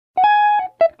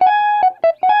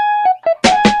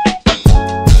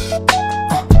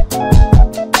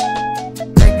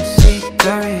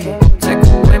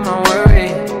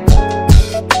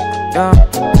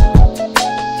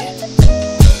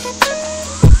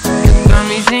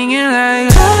me singing like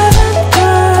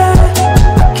Lavender,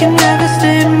 I can never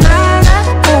stay mad at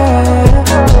her.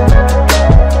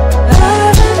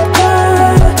 Lavender,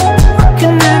 I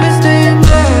can never stay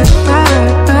mad.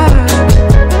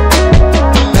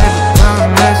 Baby, I'm a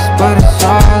mess, but it's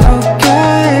all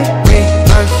okay. We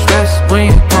are stressed when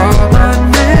you call my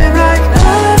name like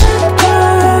Lavender,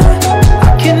 I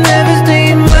can never stay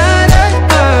mad at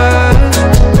her.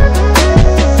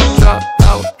 Drop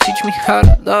out, teach me how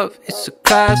to love, it's a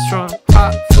classroom.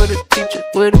 Hot for the teacher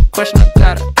with a question I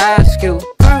gotta ask you.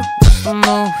 Girl, what's the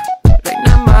move? Like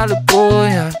that Malibu,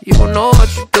 yeah. You don't know what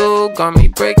you do, got me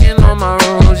breaking all my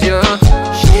rules, yeah.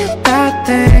 She a bad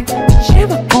thing, she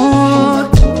my boo.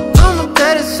 On the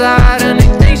better side,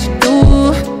 anything she do.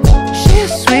 She a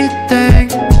sweet thing,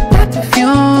 that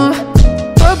perfume.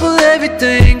 Purple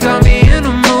everything, got me in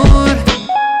the mood.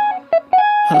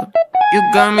 You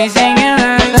got me singing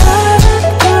like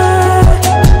Lavender,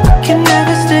 I can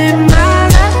never stay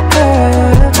mad at her.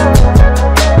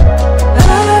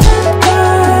 Lavender,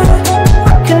 I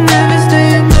can never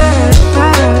stay mad.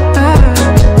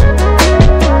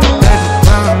 Baby,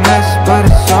 I'm a mess, but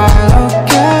it's all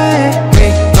okay. We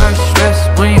are stressed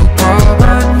when you call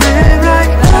my name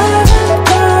like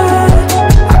Lavender,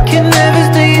 I can never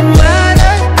stay mad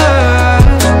at her.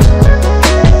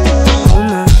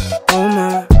 Oh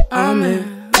my, I'm in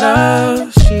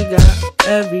love. She got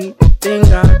everything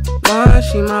I want.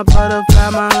 She my butterfly,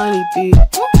 my honeybee.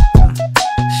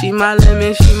 She my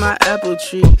lemon, she my apple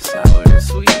tree. Sour and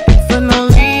sweet. For no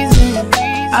reason,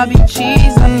 I be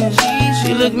cheesing.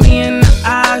 She look me in the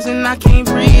eyes and I can't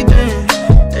breathe in.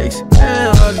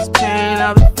 Exhale all this pain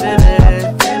I be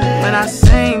feeling. When I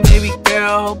sing, baby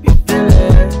girl, hope you feel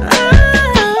it.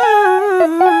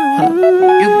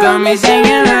 You got me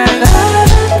singing like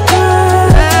Lavender,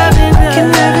 I can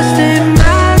never stay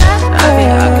mad at her.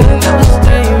 I can never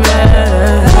stay mad.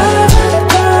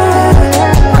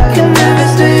 I can never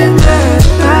stay mad.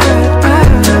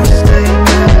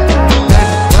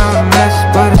 Baby, I'm a mess,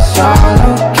 but it's all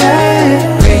okay.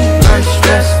 We are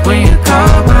stressed when you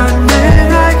call my name.